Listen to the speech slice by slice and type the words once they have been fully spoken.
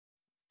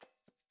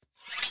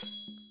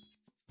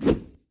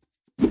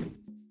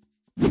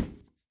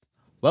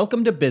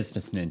Welcome to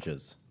Business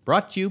Ninjas,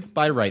 brought to you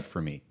by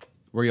WriteForMe,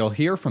 where you'll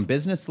hear from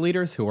business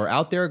leaders who are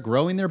out there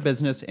growing their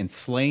business and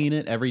slaying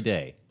it every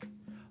day.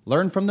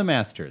 Learn from the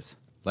masters.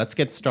 Let's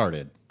get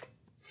started.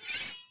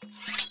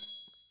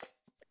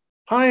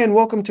 Hi, and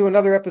welcome to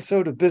another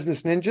episode of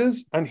Business Ninjas.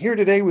 I'm here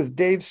today with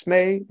Dave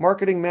Smay,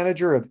 Marketing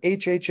Manager of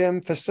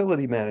HHM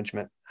Facility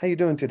Management. How you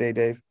doing today,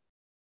 Dave?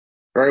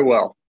 Very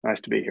well.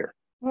 Nice to be here.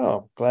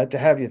 Oh, glad to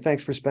have you.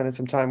 Thanks for spending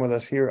some time with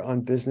us here on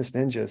Business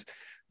Ninjas.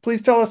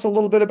 Please tell us a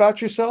little bit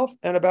about yourself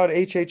and about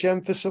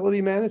HHM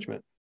Facility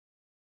Management.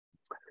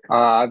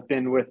 I've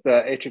been with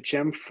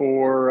HHM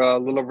for a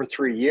little over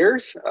 3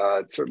 years.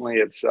 Certainly,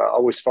 it's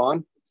always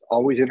fun. It's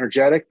always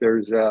energetic.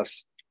 There's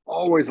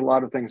always a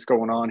lot of things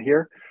going on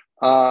here.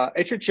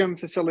 HHM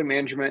Facility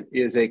Management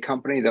is a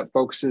company that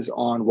focuses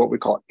on what we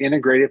call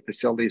integrated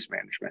facilities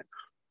management.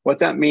 What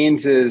that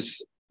means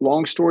is,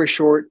 long story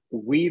short,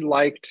 we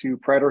like to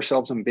pride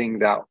ourselves on being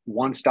that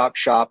one-stop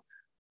shop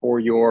for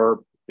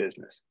your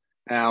business.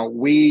 Now,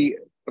 we,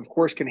 of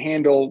course, can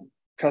handle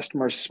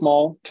customers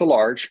small to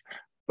large,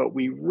 but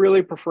we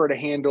really prefer to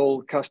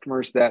handle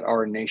customers that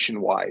are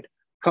nationwide.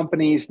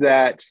 Companies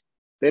that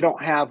they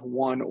don't have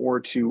one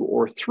or two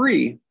or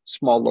three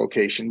small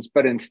locations,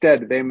 but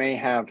instead they may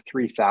have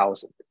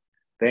 3,000.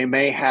 They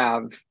may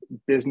have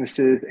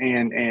businesses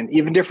and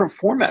even different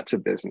formats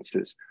of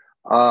businesses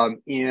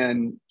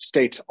in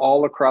states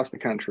all across the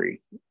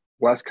country,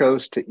 West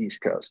Coast to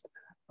East Coast,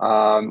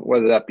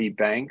 whether that be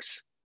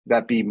banks,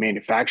 that be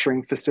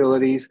manufacturing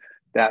facilities,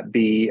 that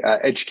be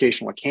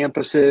educational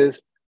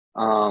campuses.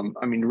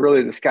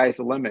 Really, the sky's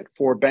the limit.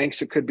 For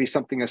banks, it could be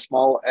something as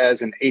small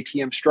as an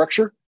ATM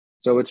structure.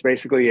 So it's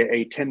basically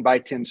a 10 by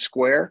 10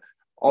 square,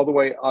 all the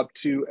way up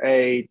to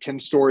a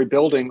 10-story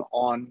building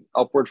on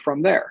upward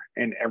from there,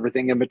 and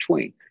everything in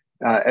between.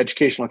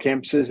 Educational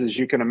campuses, as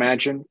you can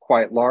imagine,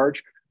 quite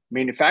large.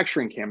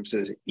 Manufacturing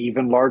campuses,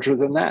 even larger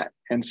than that.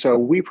 And so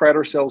we pride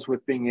ourselves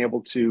with being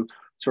able to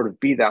sort of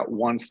be that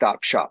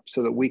one-stop shop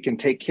so that we can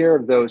take care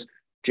of those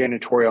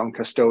janitorial and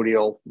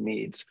custodial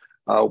needs.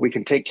 We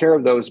can take care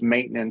of those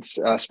maintenance,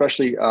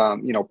 especially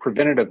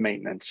preventative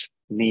maintenance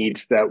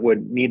needs that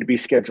would need to be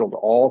scheduled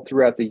all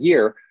throughout the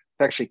year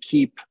to actually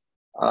keep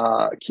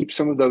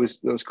some of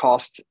those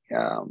costs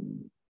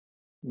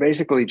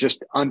basically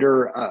just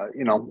under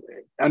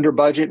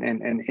budget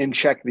and in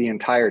check the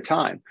entire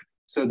time,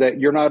 so that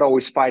you're not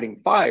always fighting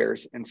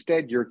fires.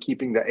 Instead, you're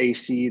keeping the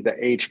AC, the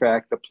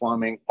HVAC, the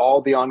plumbing,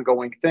 all the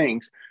ongoing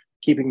things,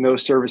 keeping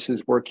those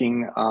services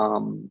working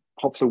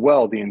hopefully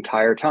well the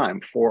entire time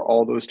for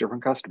all those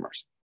different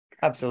customers.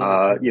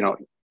 Absolutely.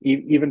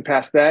 Even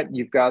past that,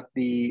 you've got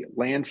the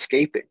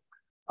landscaping.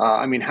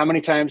 How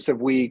many times have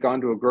we gone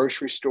to a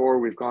grocery store?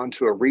 We've gone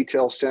to a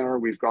retail center.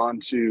 We've gone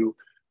to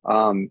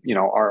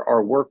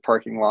our work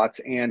parking lots,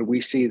 and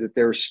we see that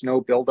there's snow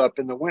buildup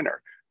in the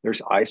winter.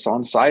 There's ice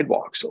on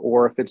sidewalks,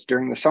 or if it's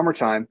during the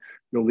summertime,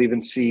 you'll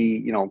even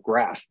see,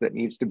 grass that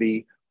needs to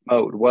be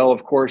mowed. Well,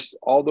 of course,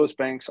 all those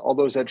banks, all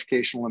those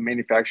educational and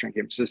manufacturing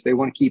campuses, they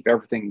want to keep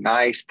everything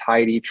nice,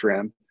 tidy,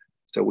 trim.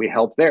 So we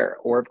help there.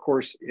 Or of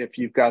course, if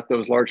you've got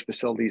those large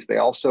facilities, they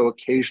also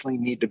occasionally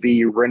need to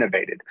be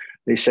renovated.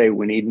 They say,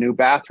 we need new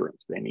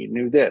bathrooms. They need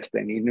new this,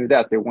 they need new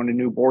that. They want a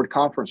new board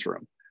conference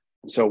room.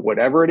 So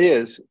whatever it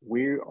is,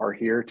 we are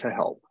here to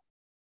help.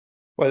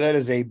 Well, that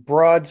is a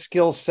broad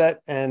skill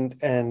set and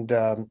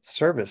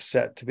service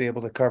set to be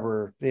able to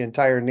cover the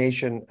entire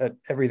nation at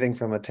everything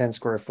from a 10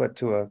 square foot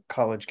to a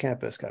college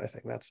campus kind of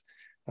thing. That's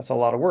a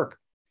lot of work.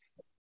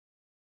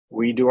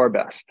 We do our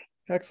best.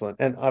 Excellent.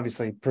 And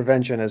obviously,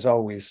 prevention is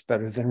always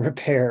better than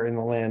repair in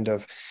the land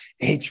of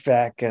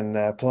HVAC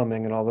and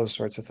plumbing and all those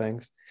sorts of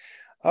things.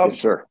 Yes,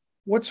 sir.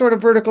 What sort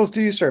of verticals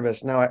do you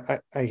service? Now,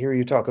 I hear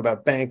you talk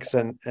about banks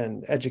and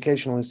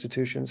educational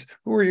institutions.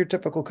 Who are your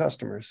typical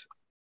customers?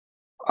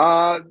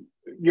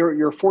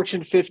 Your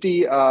Fortune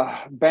 50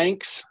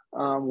 banks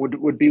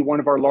would be one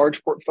of our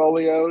large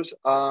portfolios.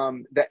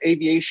 The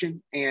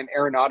aviation and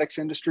aeronautics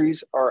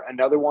industries are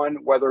another one,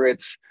 whether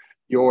it's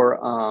your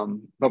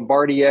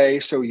Bombardier,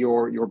 so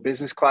your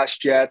business class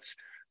jets,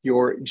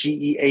 your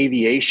GE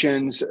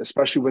Aviations,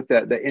 especially with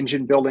the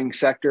engine building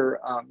sector.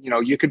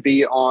 You could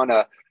be on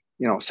a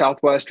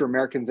Southwest or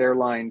American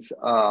Airlines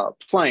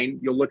plane.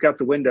 You'll look out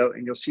the window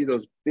and you'll see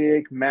those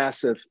big,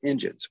 massive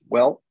engines.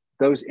 Well,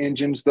 those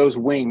engines, those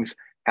wings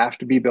have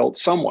to be built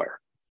somewhere.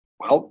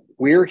 Well,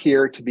 we're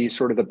here to be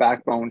sort of the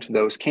backbone to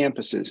those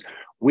campuses.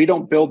 We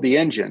don't build the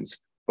engines,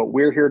 but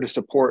we're here to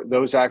support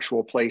those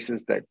actual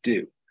places that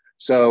do.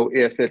 So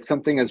if it's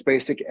something as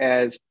basic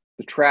as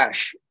the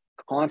trash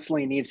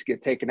constantly needs to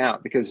get taken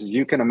out, because as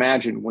you can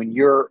imagine, when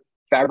you're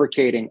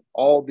fabricating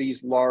all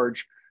these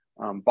large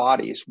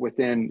bodies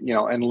within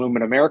an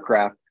aluminum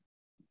aircraft,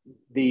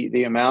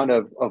 the amount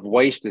of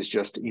waste is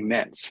just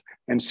immense.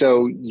 And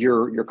so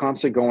you're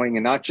constantly going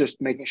and not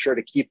just making sure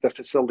to keep the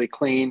facility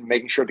clean,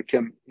 making sure to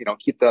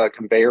keep the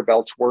conveyor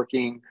belts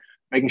working,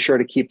 making sure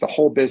to keep the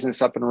whole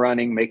business up and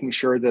running, making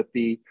sure that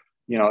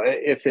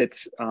if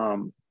it's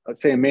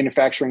let's say a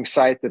manufacturing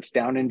site that's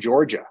down in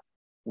Georgia,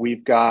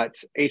 We've got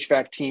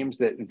HVAC teams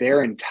that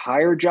their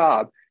entire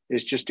job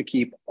is just to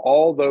keep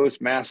all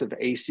those massive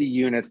AC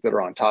units that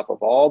are on top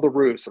of all the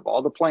roofs of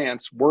all the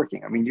plants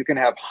working. I mean, you can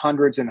have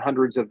hundreds and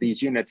hundreds of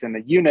these units, and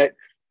the unit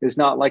is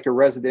not like a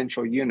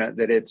residential unit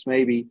that it's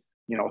maybe,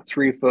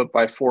 3 foot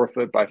by 4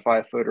 foot by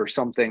 5 foot or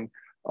something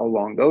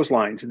along those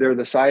lines. They're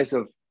the size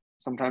of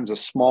sometimes a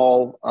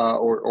small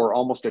or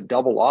almost a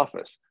double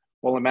office.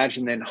 Well,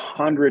 imagine then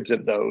hundreds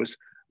of those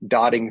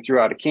dotting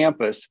throughout a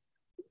campus.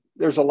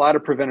 There's a lot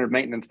of preventative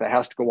maintenance that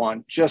has to go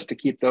on just to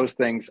keep those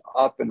things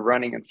up and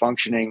running and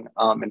functioning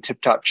in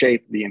tip-top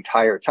shape the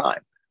entire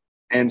time.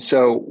 And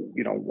so,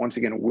 once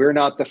again, we're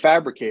not the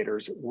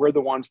fabricators. We're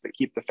the ones that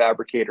keep the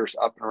fabricators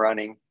up and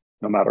running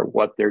no matter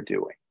what they're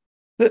doing.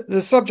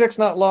 The subject's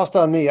not lost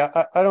on me.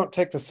 I don't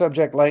take the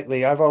subject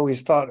lightly. I've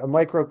always thought a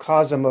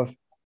microcosm of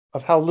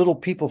how little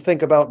people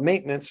think about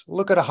maintenance.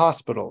 Look at a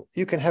hospital.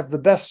 You can have the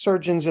best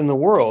surgeons in the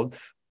world,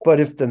 but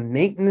if the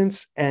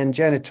maintenance and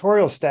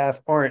janitorial staff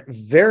aren't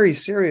very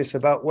serious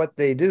about what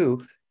they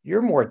do,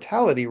 your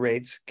mortality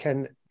rates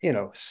can,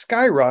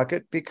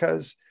 skyrocket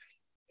because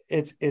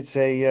it's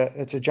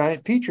a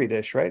giant petri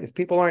dish, right? If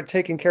people aren't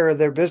taking care of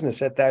their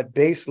business at that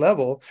base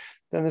level,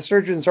 then the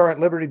surgeons aren't at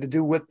liberty to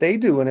do what they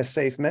do in a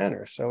safe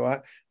manner. So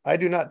I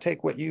do not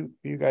take what you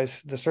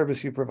guys, the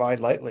service you provide,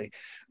 lightly.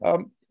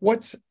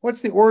 What's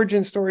the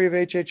origin story of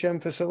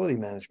HHM facility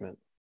management?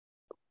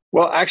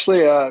 Well,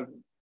 actually,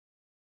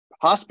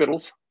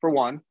 hospitals for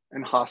one,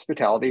 and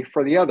hospitality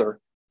for the other.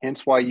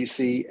 Hence why you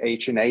see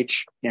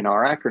H&H in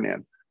our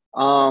acronym.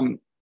 On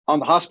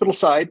the hospital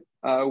side,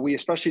 we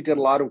especially did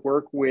a lot of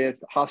work with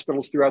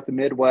hospitals throughout the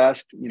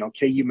Midwest,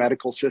 KU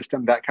Medical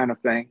System, that kind of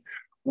thing,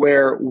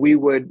 where we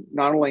would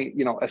not only,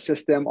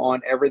 assist them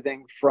on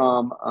everything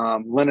from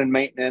linen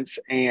maintenance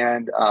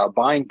and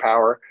buying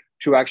power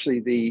to actually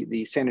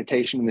the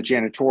sanitation and the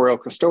janitorial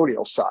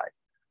custodial side,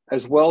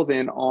 as well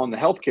then on the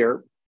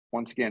healthcare,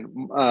 once again,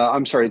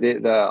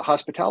 the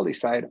hospitality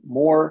side,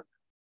 more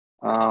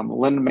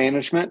linen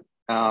management,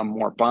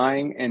 more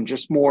buying, and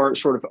just more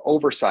sort of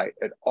oversight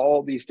at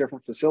all these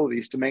different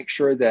facilities to make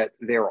sure that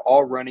they're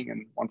all running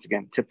in, once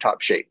again,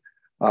 tip-top shape.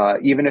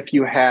 Even if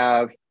you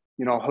have,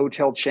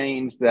 hotel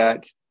chains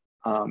that,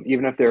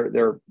 even if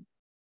they're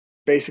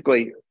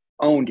basically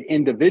owned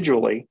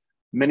individually,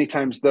 many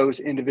times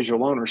those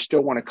individual owners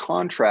still want to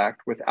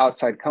contract with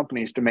outside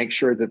companies to make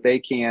sure that they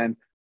can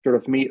sort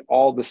of meet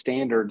all the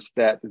standards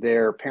that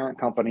their parent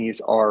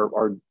companies are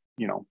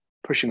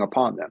pushing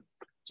upon them.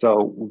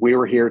 So we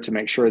were here to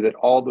make sure that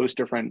all those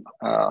different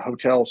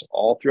hotels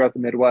all throughout the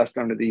Midwest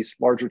under these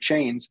larger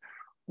chains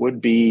would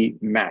be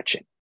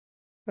matching.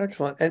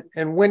 Excellent.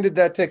 And when did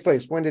that take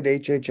place? When did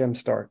HHM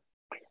start?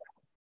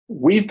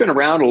 We've been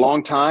around a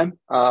long time.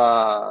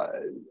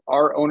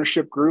 Our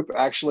ownership group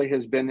actually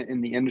has been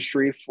in the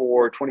industry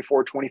for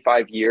 24,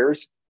 25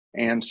 years.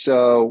 And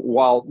so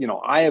while,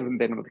 I haven't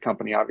been with the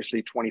company,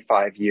 obviously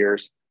 25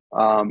 years,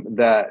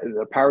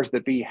 the powers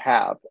that be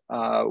have.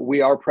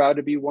 We are proud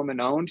to be woman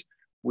owned.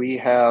 We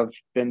have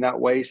been that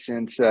way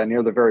since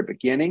near the very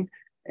beginning.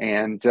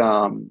 And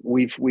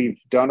we've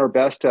done our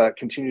best to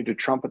continue to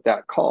trumpet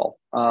that call.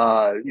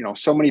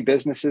 So many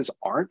businesses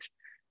aren't.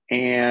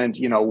 And,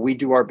 we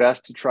do our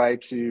best to try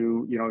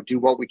to, do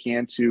what we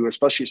can to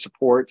especially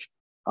support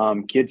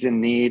kids in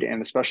need and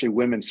especially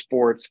women's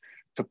sports,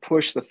 to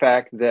push the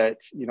fact that,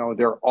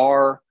 there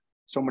are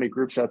so many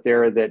groups out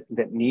there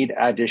that need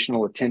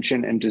additional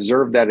attention and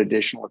deserve that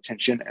additional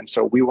attention. And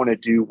so we want to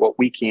do what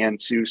we can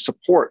to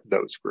support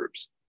those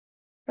groups.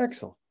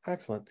 Excellent.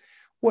 Excellent.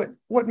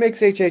 What makes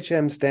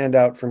HHM stand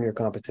out from your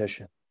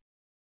competition?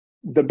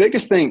 The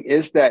biggest thing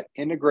is that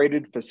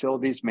integrated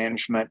facilities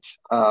management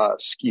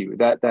skew,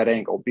 that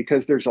angle,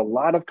 because there's a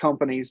lot of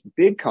companies,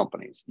 big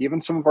companies,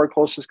 even some of our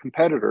closest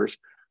competitors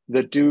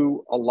that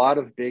do a lot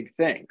of big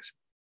things,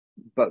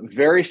 but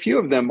very few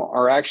of them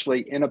are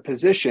actually in a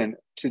position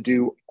to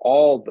do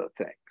all the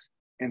things.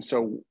 And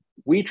so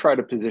we try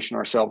to position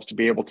ourselves to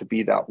be able to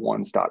be that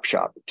one-stop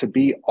shop, to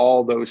be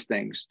all those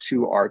things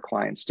to our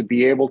clients, to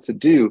be able to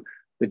do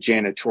the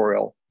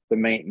janitorial, the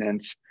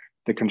maintenance,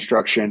 the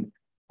construction,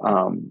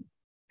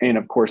 and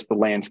of course, the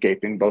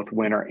landscaping, both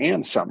winter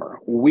and summer.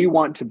 We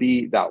want to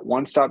be that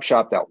one-stop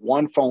shop, that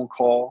one phone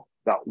call,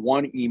 that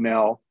one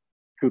email,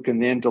 who can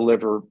then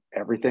deliver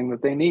everything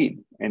that they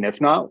need. And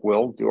if not,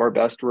 we'll do our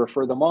best to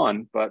refer them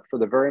on. But for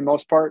the very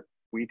most part,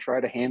 we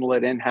try to handle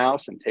it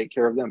in-house and take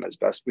care of them as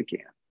best we can.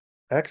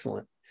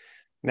 Excellent.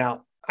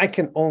 Now, I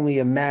can only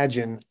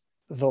imagine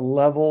the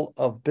level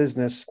of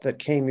business that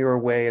came your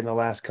way in the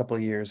last couple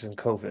of years in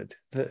COVID.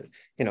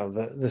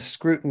 The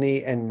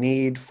scrutiny and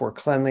need for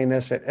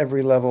cleanliness at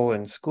every level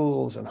in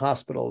schools and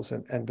hospitals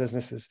and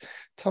businesses.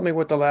 Tell me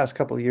what the last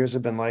couple of years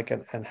have been like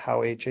and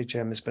how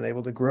HHM has been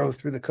able to grow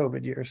through the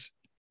COVID years.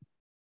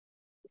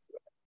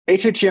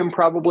 HHM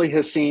probably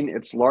has seen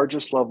its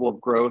largest level of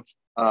growth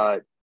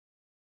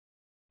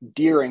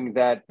during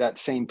that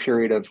same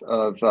period of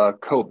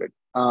COVID.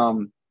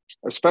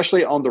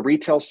 Especially on the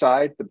retail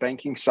side, the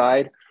banking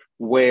side,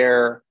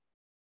 where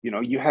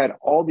you had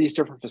all these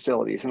different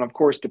facilities. And of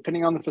course,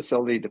 depending on the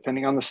facility,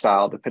 depending on the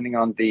style, depending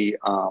on the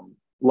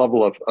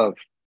level of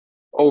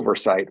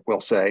oversight, we'll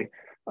say,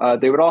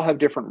 they would all have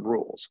different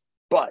rules.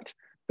 But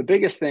the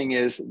biggest thing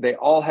is they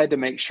all had to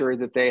make sure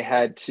that they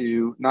had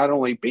to not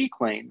only be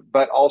clean,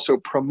 but also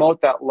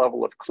promote that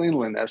level of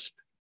cleanliness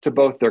to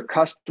both their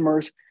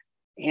customers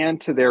and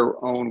to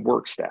their own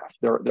work staff,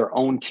 their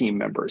own team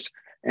members.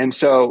 And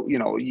so,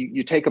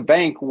 you take a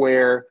bank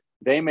where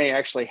they may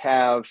actually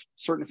have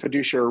certain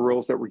fiduciary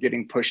rules that were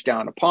getting pushed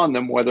down upon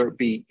them, whether it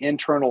be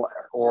internal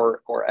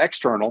or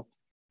external.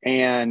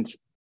 And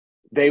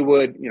they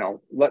would,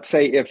 let's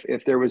say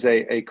if there was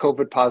a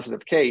COVID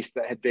positive case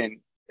that had been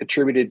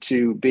attributed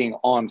to being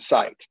on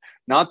site,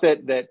 not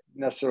that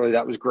necessarily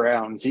that was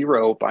ground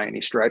zero by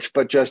any stretch,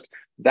 but just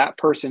that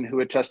person who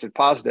had tested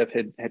positive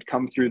had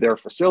come through their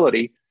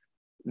facility,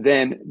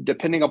 then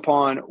depending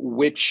upon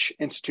which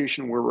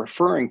institution we're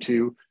referring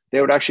to,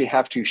 they would actually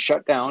have to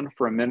shut down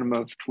for a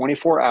minimum of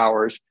 24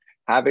 hours,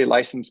 have a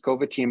licensed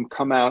COVID team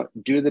come out,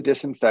 do the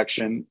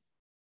disinfection,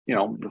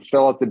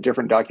 fill out the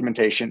different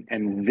documentation,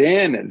 and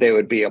then they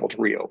would be able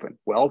to reopen.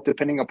 Well,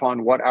 depending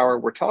upon what hour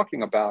we're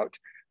talking about,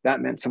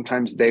 that meant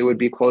sometimes they would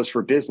be closed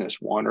for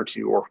business 1 or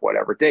 2 or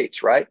whatever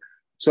dates, right?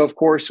 So of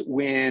course,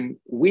 when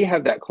we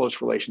have that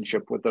close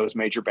relationship with those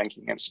major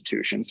banking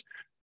institutions,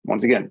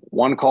 once again,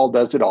 one call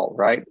does it all,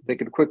 right? They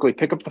could quickly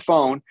pick up the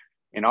phone,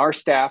 and our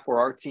staff or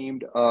our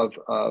team of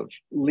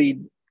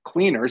lead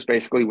cleaners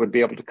basically would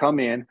be able to come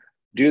in,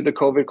 do the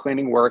COVID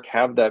cleaning work,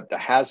 have the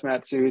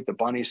hazmat suit, the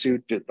bunny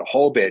suit, the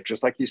whole bit,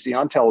 just like you see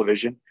on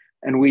television,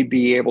 and we'd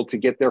be able to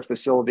get their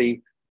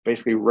facility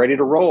basically ready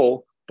to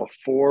roll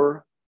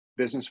before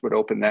business would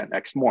open that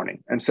next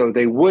morning. And so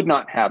they would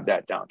not have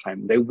that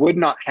downtime. They would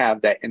not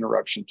have that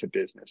interruption to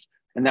business.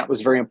 And that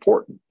was very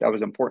important. That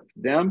was important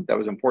to them. That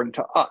was important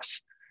to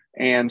us.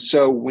 And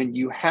so when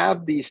you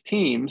have these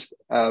teams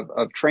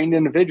of trained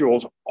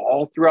individuals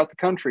all throughout the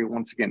country,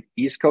 once again,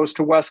 East Coast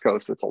to West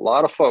Coast, that's a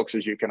lot of folks,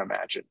 as you can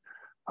imagine.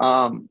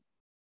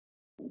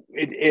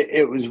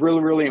 It was really,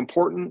 really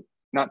important,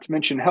 not to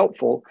mention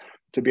helpful,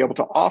 to be able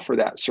to offer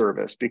that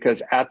service,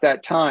 because at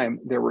that time,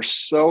 there were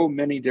so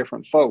many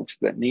different folks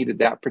that needed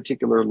that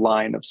particular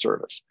line of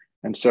service.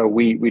 And so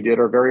we did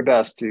our very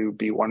best to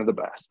be one of the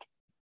best.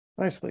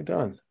 Nicely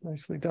done.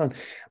 Nicely done.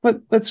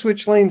 Let's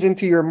switch lanes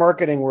into your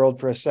marketing world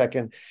for a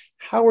second.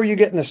 How are you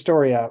getting the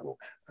story out?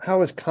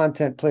 How has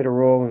content played a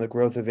role in the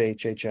growth of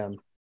HHM?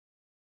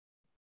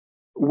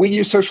 We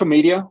use social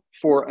media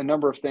for a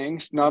number of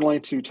things, not only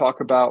to talk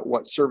about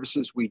what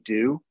services we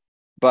do,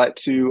 but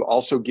to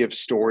also give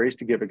stories,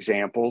 to give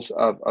examples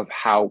of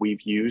how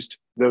we've used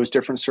those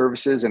different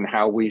services and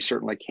how we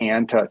certainly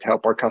can to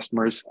help our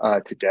customers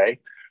today.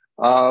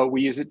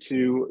 We use it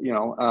to,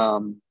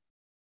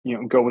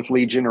 go with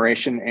lead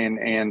generation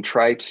and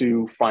try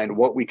to find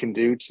what we can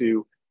do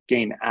to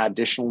gain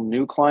additional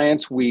new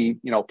clients. We,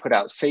 put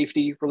out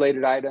safety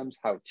related items,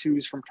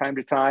 how-tos from time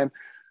to time.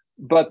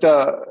 But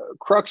the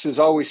crux is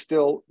always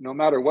still, no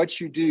matter what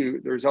you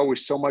do, there's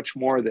always so much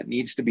more that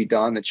needs to be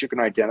done that you can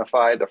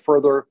identify. The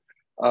further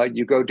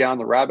you go down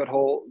the rabbit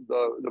hole,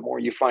 the more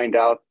you find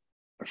out,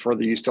 the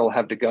further you still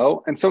have to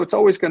go. And so it's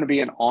always going to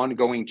be an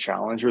ongoing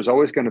challenge. There's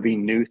always going to be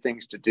new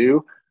things to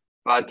do.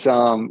 But,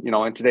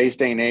 in today's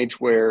day and age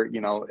where,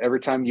 every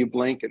time you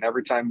blink and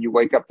every time you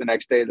wake up the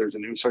next day, there's a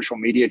new social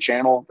media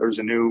channel, there's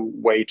a new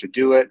way to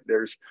do it.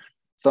 There's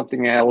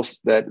something else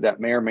that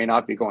may or may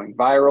not be going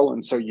viral.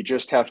 And so you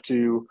just have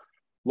to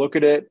look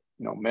at it,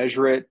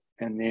 measure it,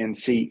 and then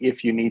see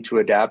if you need to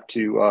adapt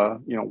to,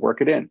 work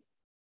it in.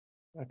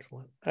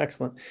 Excellent.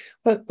 Excellent.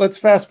 Let's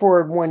fast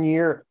forward 1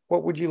 year.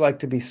 What would you like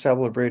to be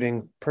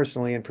celebrating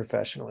personally and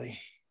professionally?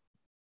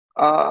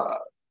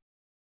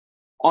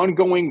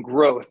 Ongoing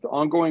growth,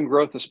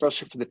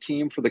 especially for the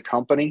team, for the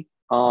company.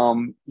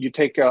 You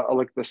take a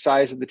look at the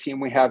size of the team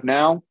we have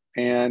now,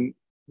 and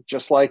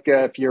just like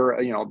if you're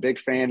a big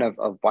fan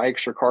of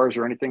bikes or cars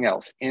or anything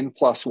else,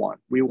 N+1.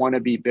 We want to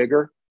be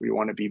bigger, we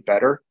want to be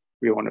better,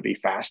 we want to be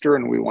faster,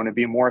 and we want to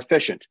be more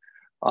efficient.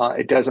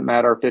 It doesn't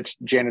matter if it's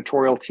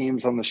janitorial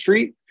teams on the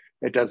street.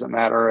 It doesn't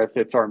matter if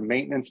it's our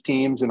maintenance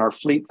teams and our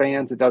fleet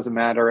vans. It doesn't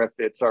matter if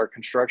it's our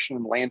construction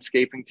and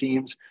landscaping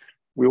teams.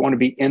 We want to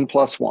be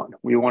N+1.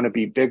 We want to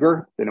be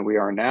bigger than we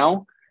are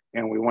now,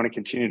 and we want to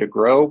continue to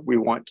grow. We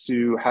want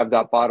to have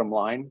that bottom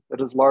line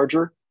that is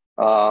larger,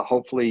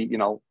 hopefully,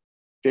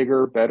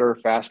 bigger, better,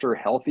 faster,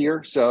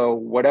 healthier. So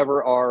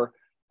whatever our,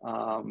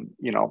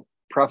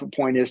 profit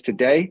point is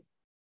today,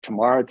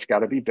 tomorrow it's got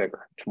to be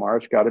bigger. Tomorrow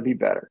it's got to be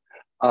better.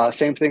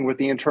 Same thing with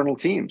the internal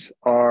teams.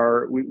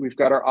 We've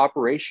got our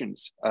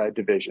operations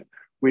division.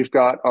 We've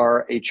got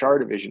our HR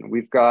division.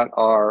 We've got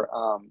our,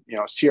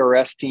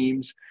 CRS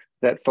teams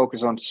that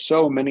focus on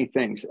so many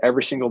things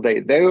every single day.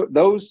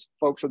 Those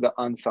folks are the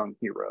unsung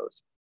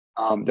heroes.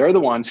 They're the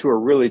ones who are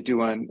really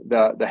doing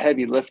the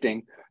heavy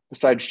lifting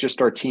besides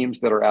just our teams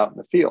that are out in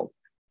the field.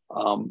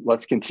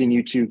 Let's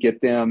continue to get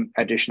them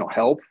additional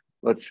help.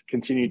 Let's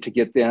continue to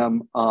get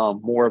them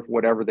more of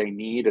whatever they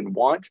need and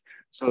want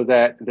so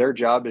that their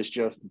job is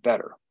just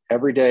better,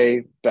 every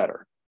day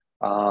better.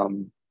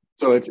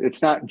 So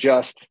it's not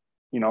just,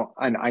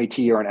 an IT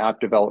or an app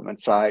development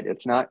side.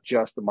 It's not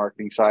just the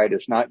marketing side.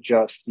 It's not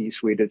just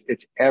C-suite.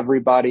 It's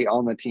everybody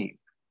on the team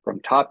from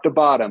top to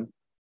bottom.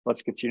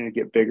 Let's continue to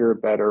get bigger,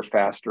 better,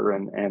 faster,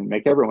 and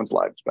make everyone's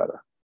lives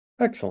better.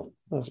 Excellent.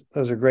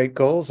 Those are great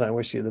goals. I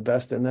wish you the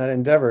best in that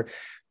endeavor.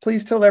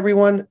 Please tell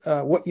everyone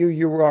what your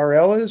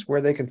URL is,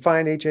 where they can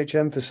find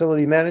HHM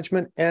Facility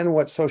Management, and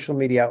what social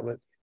media outlet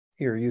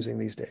you're using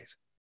these days.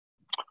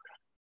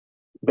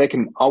 They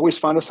can always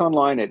find us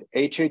online at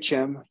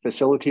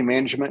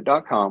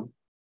hhmfacilitymanagement.com.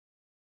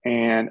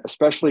 And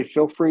especially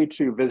feel free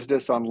to visit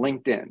us on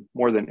LinkedIn.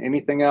 More than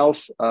anything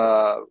else,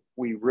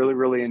 we really,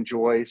 really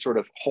enjoy sort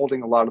of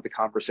holding a lot of the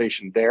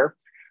conversation there,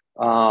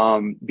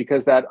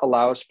 because that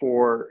allows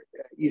for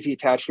easy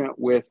attachment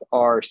with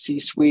our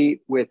C-suite,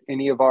 with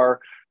any of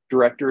our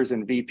directors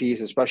and VPs,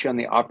 especially on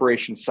the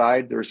operations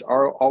side. There's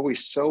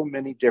always so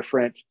many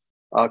different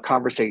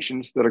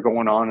conversations that are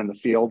going on in the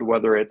field,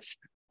 whether it's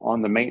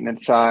on the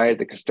maintenance side,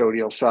 the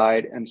custodial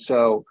side. And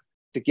so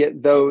to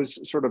get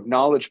those sort of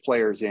knowledge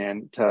players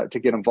in to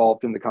get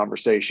involved in the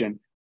conversation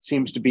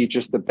seems to be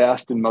just the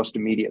best and most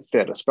immediate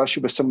fit,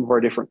 especially with some of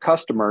our different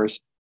customers.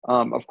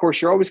 Of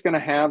course, you're always going to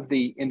have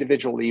the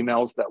individual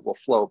emails that will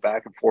flow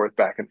back and forth.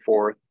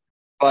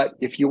 But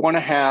if you want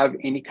to have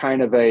any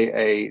kind of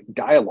a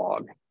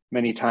dialogue,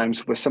 many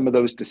times with some of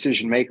those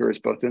decision makers,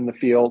 both in the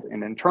field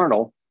and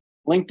internal,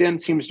 LinkedIn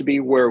seems to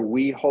be where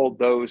we hold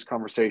those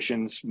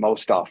conversations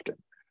most often.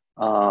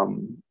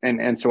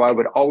 And so I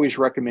would always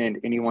recommend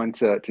anyone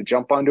to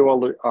jump onto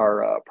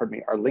our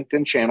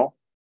LinkedIn channel,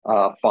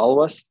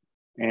 follow us,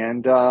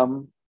 and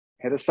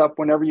hit us up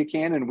whenever you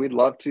can, and we'd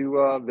love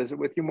to visit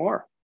with you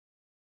more.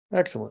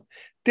 Excellent.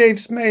 Dave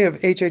Smay of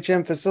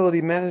HHM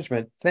Facility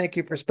Management, thank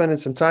you for spending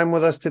some time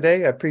with us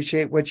today. I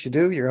appreciate what you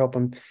do. You're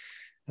helping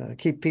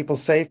keep people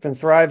safe and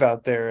thrive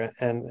out there.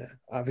 And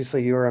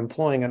obviously, you're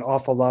employing an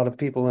awful lot of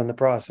people in the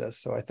process.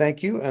 So I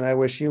thank you, and I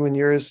wish you and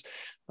yours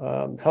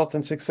health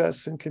and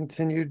success and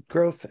continued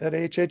growth at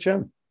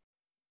HHM.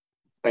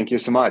 Thank you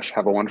so much.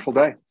 Have a wonderful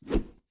day.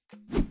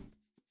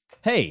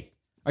 Hey,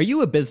 are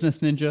you a business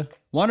ninja?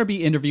 Want to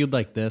be interviewed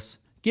like this?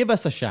 Give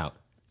us a shout.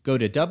 Go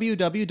to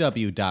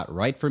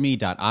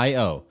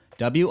www.writeforme.io,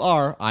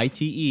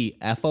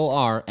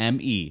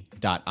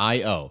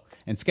 WriteForme.io,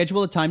 and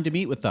schedule a time to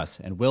meet with us,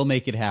 and we'll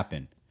make it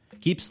happen.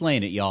 Keep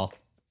slaying it, y'all.